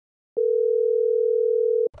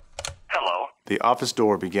The office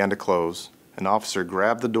door began to close. An officer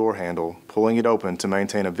grabbed the door handle, pulling it open to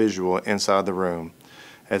maintain a visual inside the room.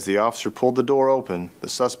 As the officer pulled the door open, the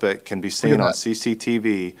suspect can be seen on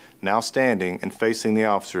CCTV, now standing and facing the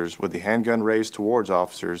officers with the handgun raised towards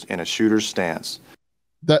officers in a shooter's stance.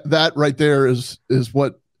 That right there is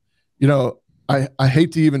what, you know, I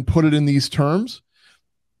hate to even put it in these terms,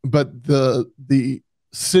 but the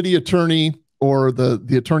city attorney or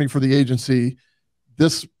the attorney for the agency,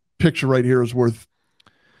 this picture right here is worth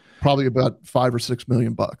probably about $5 or $6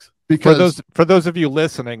 million. Because for those of you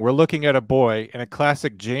listening, we're looking at a boy in a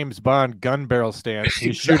classic James Bond gun barrel stance.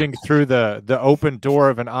 He's shooting through the open door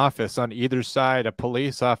of an office. On either side, a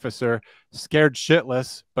police officer, scared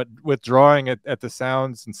shitless, but withdrawing at the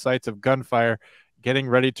sounds and sights of gunfire, getting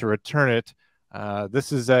ready to return it. This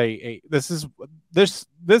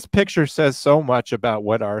picture says so much about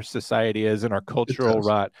what our society is and our cultural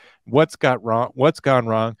rot. What's gone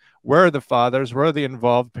wrong? Where are the fathers? Where are the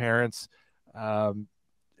involved parents?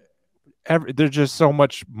 There's just so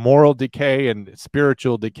much moral decay and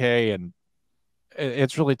spiritual decay, and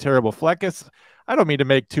it's really terrible. Fleccas, I don't mean to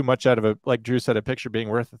make too much out of it. Like Drew said, a picture being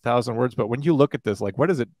worth 1,000 words, but when you look at this, like, what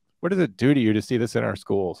does it do to you to see this in our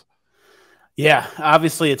schools? Yeah,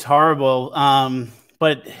 obviously it's horrible.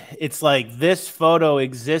 But it's like this photo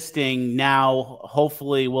existing now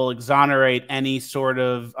hopefully will exonerate any sort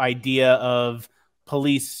of idea of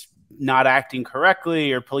police not acting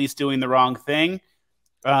correctly or police doing the wrong thing.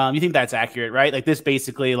 You think that's accurate, right? Like this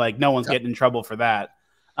basically, like no one's getting in trouble for that.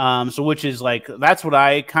 So which is like, that's what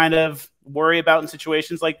I kind of worry about in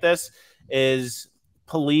situations like this, is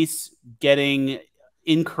police getting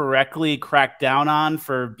incorrectly cracked down on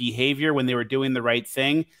for behavior when they were doing the right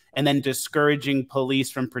thing, and then discouraging police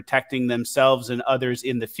from protecting themselves and others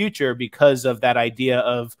in the future because of that idea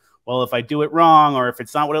of, well, if I do it wrong or if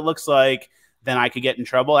it's not what it looks like, then I could get in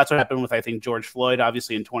trouble. That's what happened with, I think, George Floyd,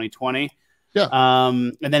 obviously in 2020. Yeah.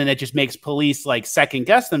 And then it just makes police like second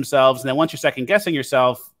guess themselves. And then once you're second guessing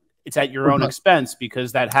yourself, it's at your own expense,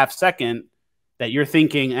 because that half second that you're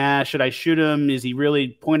thinking, should I shoot him? Is he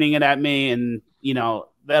really pointing it at me? And, you know,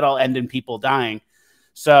 that'll end in people dying.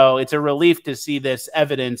 So it's a relief to see this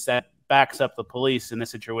evidence that backs up the police in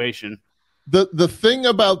this situation. The thing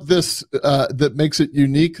about this that makes it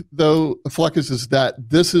unique, though, Fleccas, is that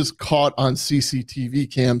this is caught on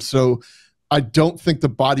CCTV cam. So I don't think the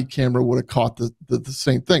body camera would have caught the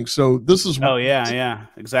same thing. So this is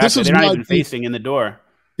exactly. They're not even facing in the door.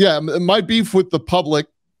 Yeah, my beef with the public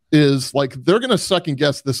is like they're going to second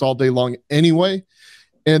guess this all day long anyway,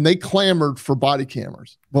 and they clamored for body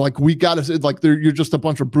cameras. Well, like we got to like you're just a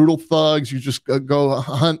bunch of brutal thugs. You just go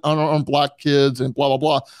hunt on black kids and blah blah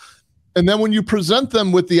blah. And then when you present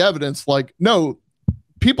them with the evidence, like no,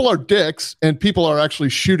 people are dicks and people are actually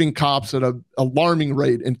shooting cops at an alarming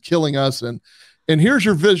rate and killing us. And here's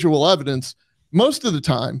your visual evidence. Most of the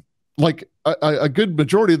time, like a good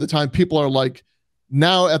majority of the time, people are like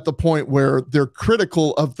now at the point where they're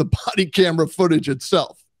critical of the body camera footage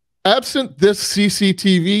itself. Absent this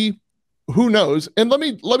CCTV, who knows? And let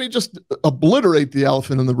me just obliterate the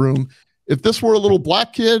elephant in the room. If this were a little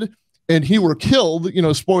black kid and he were killed, you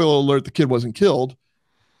know, spoiler alert, the kid wasn't killed.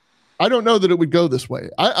 I don't know that it would go this way.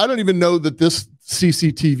 I don't even know that this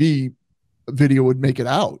CCTV video would make it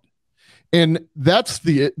out. And that's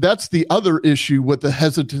the other issue with the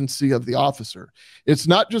hesitancy of the officer. It's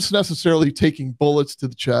not just necessarily taking bullets to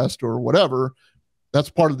the chest or whatever. That's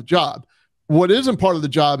part of the job. What isn't part of the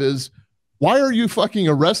job is, why are you fucking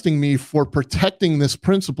arresting me for protecting this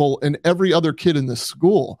principal and every other kid in this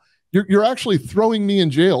school? You're actually throwing me in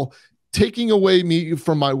jail, taking away me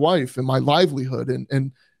from my wife and my livelihood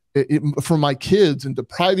and for my kids, and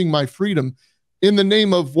depriving my freedom in the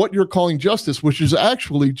name of what you're calling justice, which is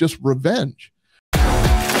actually just revenge.